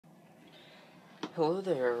Hello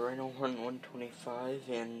there, Rhino125,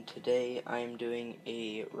 and today I am doing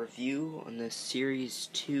a review on the Series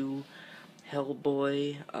 2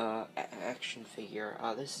 Hellboy action figure.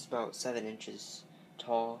 This is about 7 inches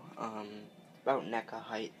tall, about NECA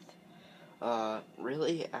height.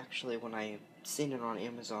 Really, actually, when I seen it on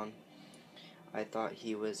Amazon, I thought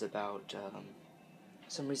he was about,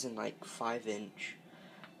 some reason, like 5 inch,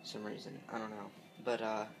 some reason, I don't know. But,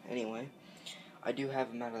 anyway, I do have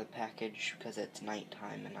him out of the package because it's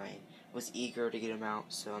nighttime and I was eager to get him out,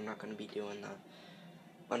 so I'm not going to be doing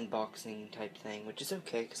the unboxing type thing, which is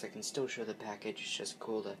okay because I can still show the package. It's just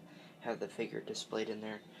cool to have the figure displayed in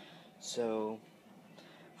there. So,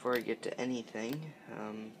 before I get to anything,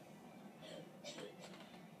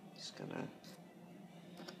 just gonna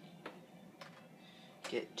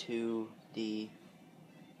get to the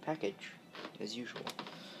package as usual.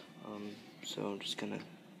 So I'm just gonna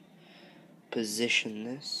position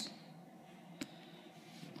this.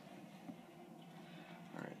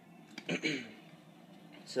 Alright.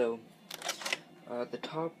 So, the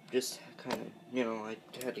top just kind of, I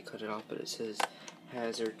had to cut it off, but it says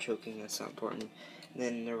hazard choking, that's not important. And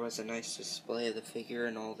then there was a nice display of the figure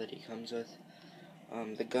and all that he comes with.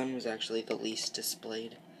 The gun was actually the least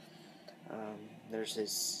displayed. There's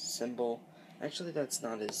his symbol. Actually, that's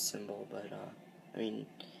not his symbol, but,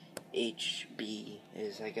 HB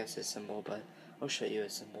is, I guess, his symbol, but I'll show you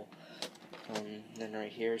his symbol. Then right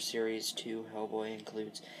here, Series 2 Hellboy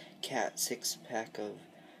includes Cat 6-pack of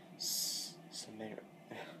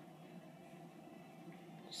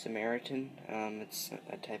Samaritan. It's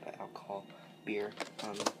a type of alcohol beer.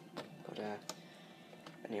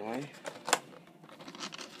 Anyway.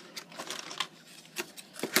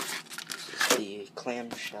 This is the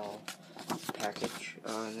clamshell package.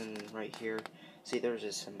 And then right here, see, there's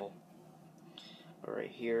his symbol.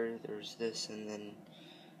 Right here, there's this, and then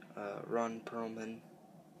Ron Perlman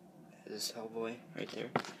is Hellboy right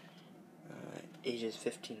there. Ages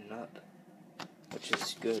 15 and up, which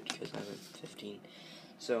is good because I'm 15.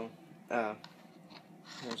 So,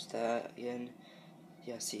 here's that again.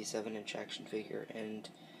 Yeah, see, 7-inch action figure, and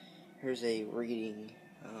here's a reading.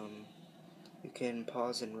 You can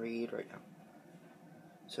pause and read right now.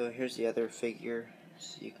 So here's the other figure,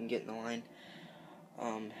 so you can get in the line.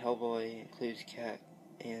 Hellboy includes Cat,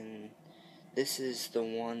 and this is the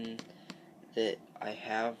one that I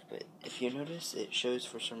have, but if you notice, it shows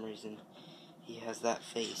for some reason he has that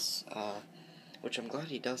face, which I'm glad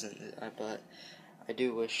he doesn't, but I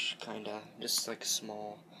do wish, kinda, just like a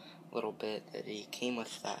small little bit, that he came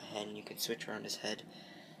with that head and you could switch around his head,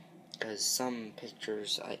 because some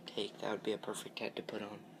pictures I take, that would be a perfect head to put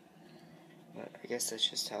on. But I guess that's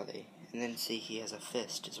just how they... And then see, he has a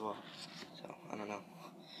fist as well. So, I don't know.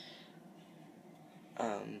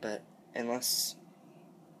 But unless...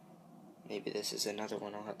 Maybe this is another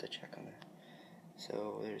one, I'll have to check on it.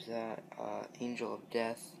 So, there's that. Angel of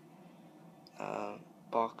Death.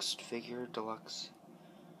 Boxed figure, deluxe.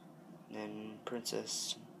 Then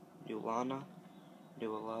Princess Nuala,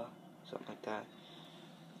 something like that.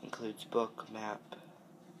 Includes book, map,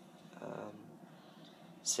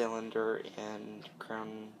 cylinder, and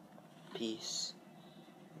crown piece,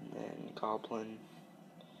 and then goblin.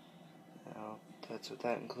 That's what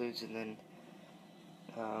that includes, and then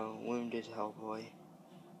wounded Hellboy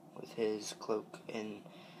with his cloak. And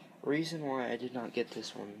reason why I did not get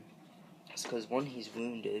this one is because one, he's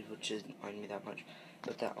wounded, which doesn't mind me that much,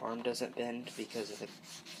 but that arm doesn't bend because of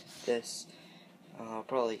this. I'll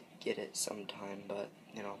probably get it sometime, but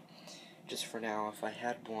just for now, if I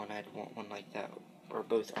had one, I'd want one like that, where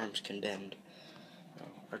both arms can bend.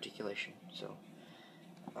 Articulation. So,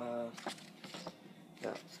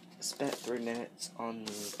 yeah, spent 3 minutes on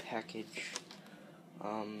the package.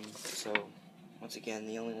 So, once again,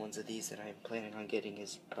 the only ones of these that I'm planning on getting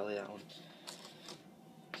is probably that one.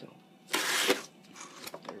 So,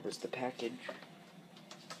 there was the package.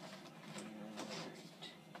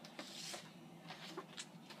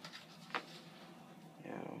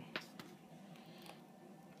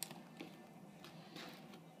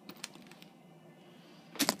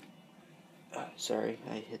 Sorry,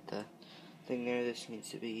 I hit the thing there. This needs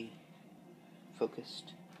to be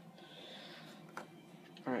focused.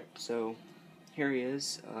 Alright, so here he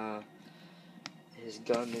is. His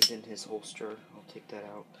gun is in his holster. I'll take that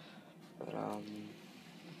out. But,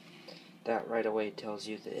 that right away tells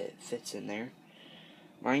you that it fits in there.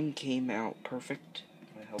 Mine came out perfect.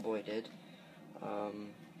 My Hellboy did.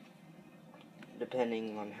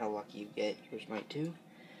 Depending on how lucky you get, yours might too.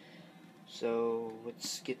 So,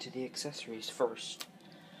 let's get to the accessories first.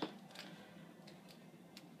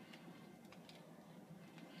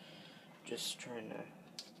 Just trying to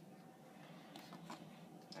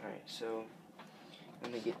Alright, so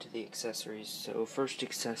I'm going to get to the accessories. So first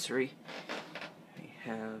accessory I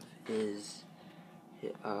have is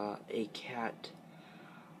a cat.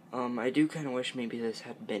 I do kind of wish maybe this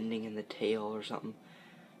had bending in the tail or something.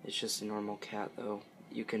 It's just a normal cat though.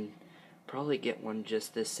 You can probably get one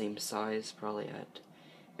just this same size, probably at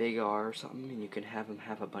Big R or something, and you can have them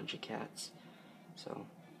have a bunch of cats. So,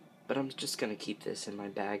 but I'm just going to keep this in my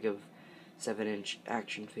bag of 7-inch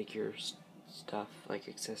action figures stuff, like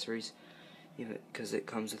accessories, even because it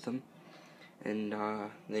comes with them, and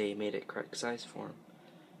they made it correct size for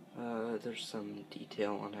them. There's some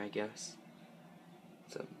detail on it, I guess.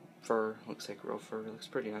 Some fur, looks like real fur, looks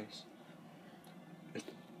pretty nice.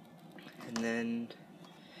 And then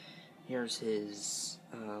here's his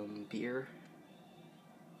beer,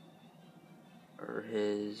 or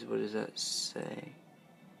his, what does that say?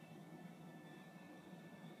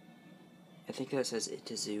 I think that says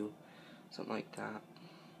Itazu, something like that.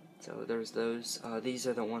 So there's those. These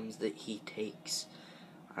are the ones that he takes,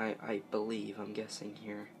 I believe, I'm guessing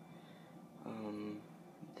here.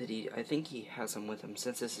 I think he has them with him.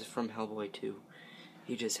 Since this is from Hellboy 2,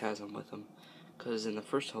 he just has them with him. Because in the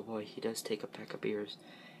first Hellboy, he does take a pack of beers,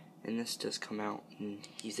 and this does come out, and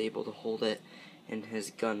he's able to hold it in his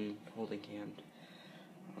gun holding hand.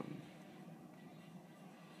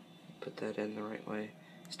 Put that in the right way.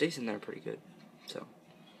 Stays in there pretty good. So,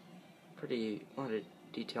 a lot of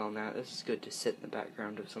detail on that. This is good to sit in the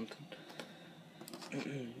background of something.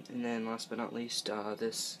 And then last but not least,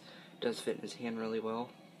 this does fit in his hand really well.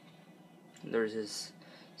 There's his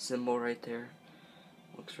symbol right there.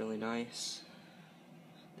 Looks really nice.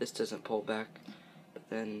 This doesn't pull back, but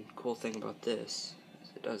then cool thing about this is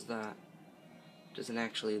it does that. It doesn't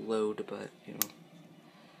actually load, but you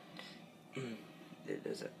know, it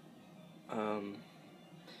does it.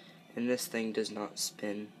 And this thing does not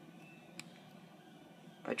spin.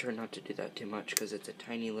 I try not to do that too much because it's a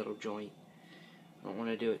tiny little joint. I don't want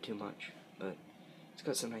to do it too much, but it's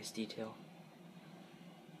got some nice detail.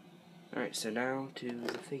 Alright, so now to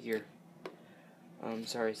the figure.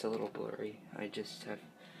 Sorry, it's a little blurry. I just have...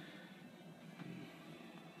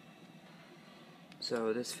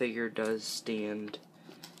 So this figure does stand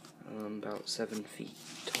about 7 feet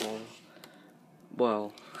tall.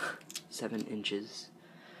 Well, 7 inches.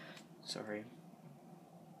 Sorry.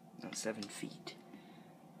 Not 7 feet.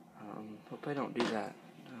 Hope I don't do that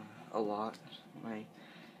a lot when I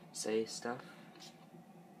say stuff.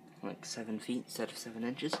 Like 7 feet instead of 7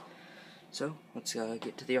 inches. So, let's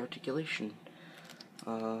get to the articulation.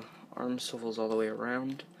 Arm swivels all the way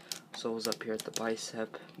around. Swivels up here at the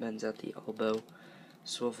bicep. Bends at the elbow.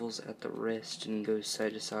 Swivels at the wrist and goes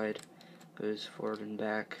side to side. Goes forward and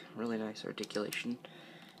back. Really nice articulation.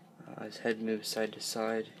 His head moves side to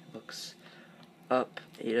side. Looks up.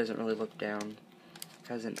 He doesn't really look down.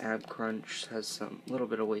 Has an ab crunch. Has some little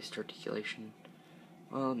bit of waist articulation.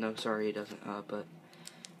 Well, no, sorry, he doesn't. But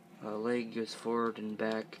leg goes forward and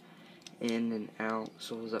back, in and out.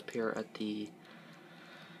 Swivels up here at the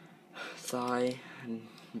thigh and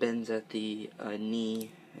bends at the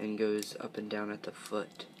knee and goes up and down at the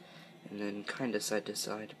foot, and then kind of side to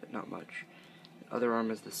side, but not much. Other arm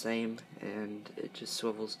is the same, and it just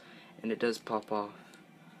swivels, and it does pop off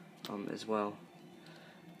as well.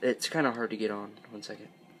 It's kind of hard to get on. 1 second.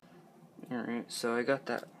 Alright, so I got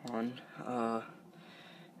that on.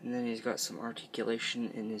 And then he's got some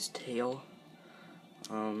articulation in his tail.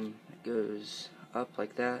 It goes up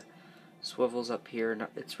like that. Swivels up here.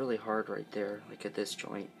 It's really hard right there, like at this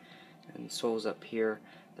joint. And swivels up here.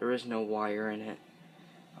 There is no wire in it.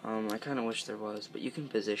 I kind of wish there was, but you can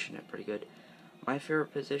position it pretty good. My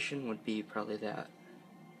favorite position would be probably that.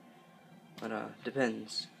 But,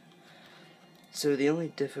 depends. So the only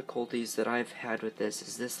difficulties that I've had with this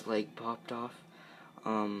is this leg popped off,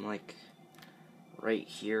 like right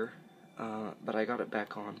here, but I got it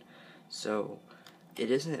back on. So it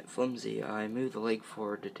isn't flimsy. I moved the leg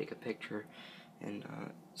forward to take a picture, and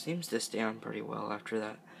it seems to stand pretty well after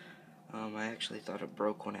that. I actually thought it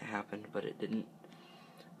broke when it happened, but it didn't.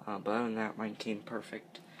 But other than that, mine came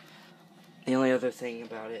perfect. The only other thing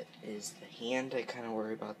about it is the hand. I kind of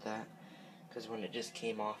worry about that, because when it just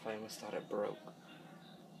came off, I almost thought it broke,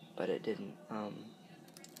 but it didn't. But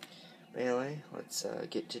anyway, let's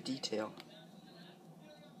get to detail.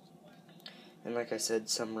 And like I said,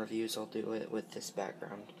 some reviews I'll do it with this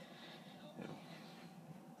background. You know.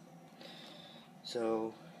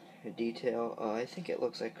 So, detail, I think it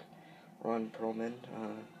looks like Ron Perlman.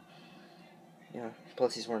 Yeah,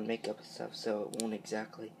 plus he's wearing makeup and stuff, so it won't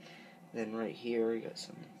exactly. Then right here, you got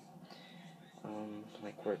some,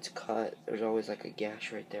 like where it's cut, there's always like a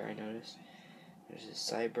gash right there, I noticed. There's his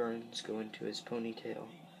sideburns going to his ponytail.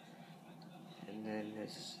 and then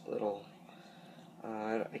his little,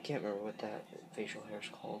 I can't remember what that facial hair is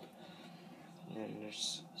called. And then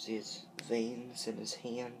there's, see his veins in his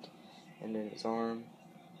hand, and in his arm,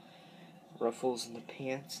 ruffles in the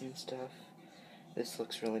pants and stuff. This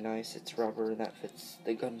looks really nice. It's rubber, that fits,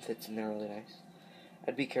 the gun fits in there really nice.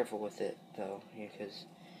 I'd be careful with it, though, because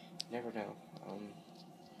you never know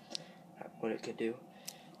what it could do.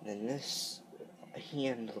 And then this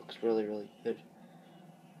hand looks really, really good.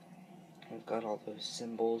 I've got all those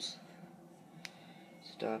symbols,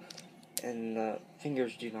 stuff, and the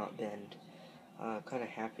fingers do not bend. Kind of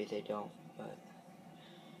happy they don't, but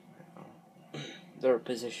they're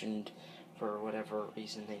positioned for whatever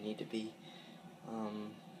reason they need to be.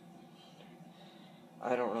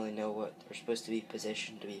 I don't really know what they're supposed to be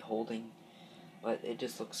positioned to be holding, but it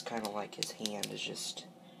just looks kind of like his hand is just,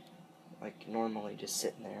 like, normally just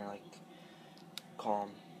sitting there, like, calm,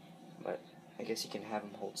 but I guess you can have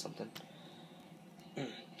him hold something.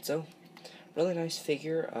 So, really nice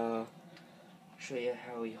figure. Show you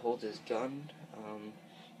how he holds his gun,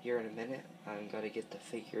 here in a minute. I've got to get the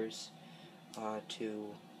figures, I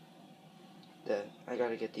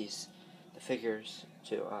gotta get the figures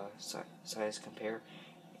to, size compare,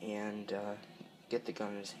 and, get the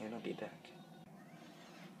gun in his hand. I'll be back.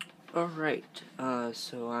 Alright,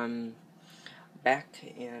 so I'm back,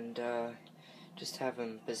 and, just have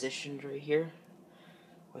him positioned right here,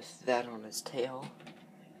 with that on his tail.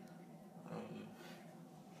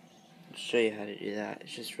 I'll show you how to do that.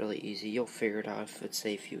 It's just really easy. You'll figure it out if it's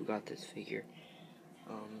safe. You got this figure.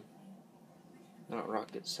 Not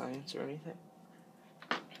rocket science or anything.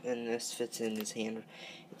 And this fits in his hand.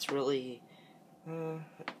 It's really,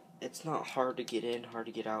 it's not hard to get in, hard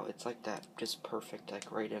to get out. It's like that, just perfect,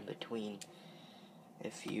 like right in between.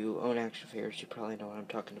 If you own action figures, you probably know what I'm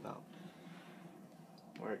talking about.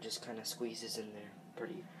 Where it just kind of squeezes in there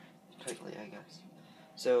pretty tightly, I guess.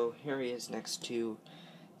 So here he is next to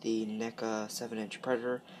the NECA 7-inch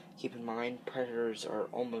Predator. Keep in mind, Predators are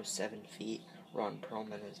almost 7 feet. Ron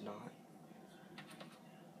Perlman is not.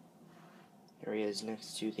 Here he is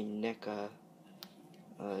next to the NECA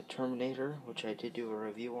Terminator, which I did do a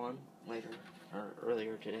review on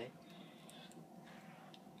earlier today.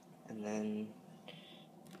 And then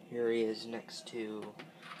here he is next to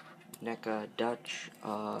NECA Dutch.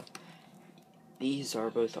 These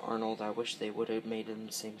are both Arnold. I wish they would have made them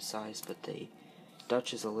the same size, but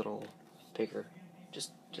Dutch is a little bigger,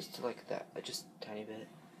 just like that, just a tiny bit.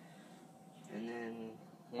 And then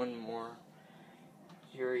one more.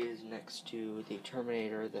 Here he is next to the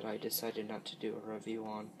Terminator that I decided not to do a review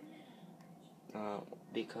on,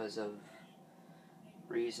 because of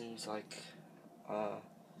reasons like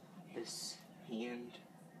this hand,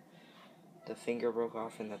 the finger broke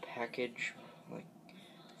off in the package, like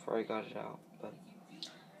before I got it out. But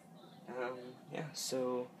yeah,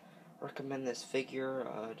 so recommend this figure,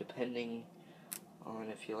 depending on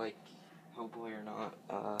if you like Hellboy or not.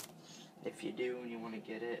 If you do and you want to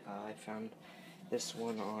get it, I found this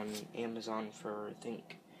one on Amazon for, I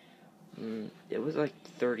think, it was like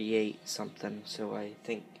 38 something, so I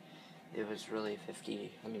think it was really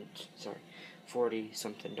 40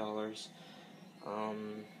 something dollars.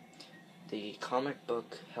 The comic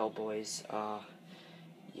book Hellboys,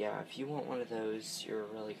 yeah, if you want one of those, you're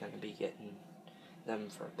really going to be getting them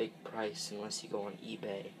for a big price unless you go on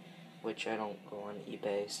eBay, which I don't go on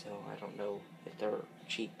eBay, so I don't know if they're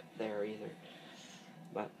cheap there either.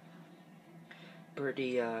 But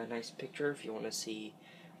pretty nice picture. If you want to see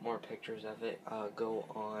more pictures of it, go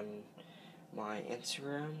on my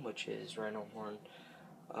Instagram, which is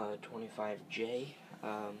RhinoHorn25J.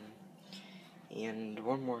 And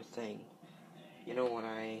one more thing, you know, when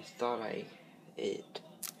I thought it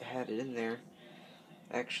had it in there,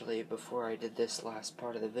 actually before I did this last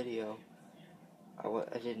part of the video,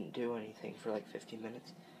 I didn't do anything for like 15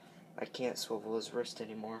 minutes. I can't swivel his wrist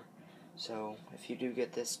anymore. So, if you do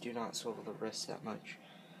get this, do not swivel the wrist that much.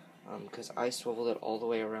 Because I swiveled it all the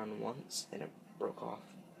way around once, and it broke off.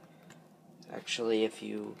 Actually, if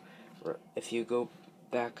you go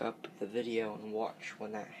back up the video and watch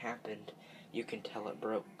when that happened, you can tell it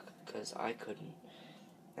broke, because I couldn't.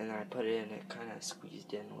 And then I put it in, it kind of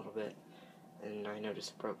squeezed in a little bit, and I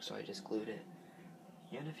noticed it broke, so I just glued it.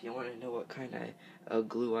 And if you want to know what kind of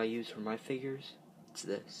glue I use for my figures, it's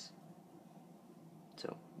this.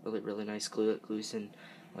 So, really nice glue. It glues in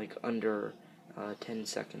like under 10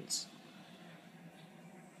 seconds.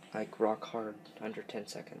 Like rock hard, under 10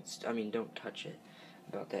 seconds. I mean, don't touch it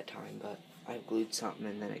about that time, but I glued something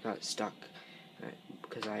and then it got stuck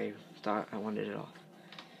because I thought I wanted it off.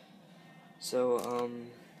 So,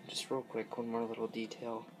 just real quick, one more little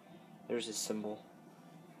detail. There's a symbol.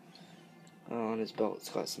 On his belt, it's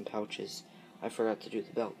got some pouches. I forgot to do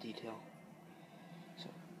the belt detail. So,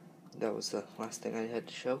 that was the last thing I had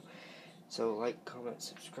to show. So, like, comment,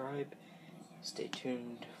 subscribe. Stay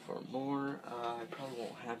tuned for more. I probably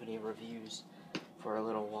won't have any reviews for a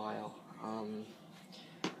little while.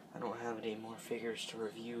 I don't have any more figures to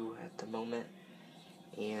review at the moment.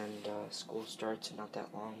 And school starts in not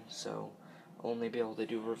that long, so I'll only be able to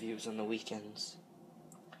do reviews on the weekends,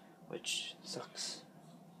 which sucks.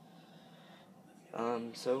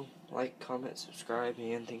 So, like, comment, subscribe,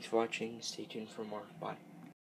 and thanks for watching. Stay tuned for more. Bye.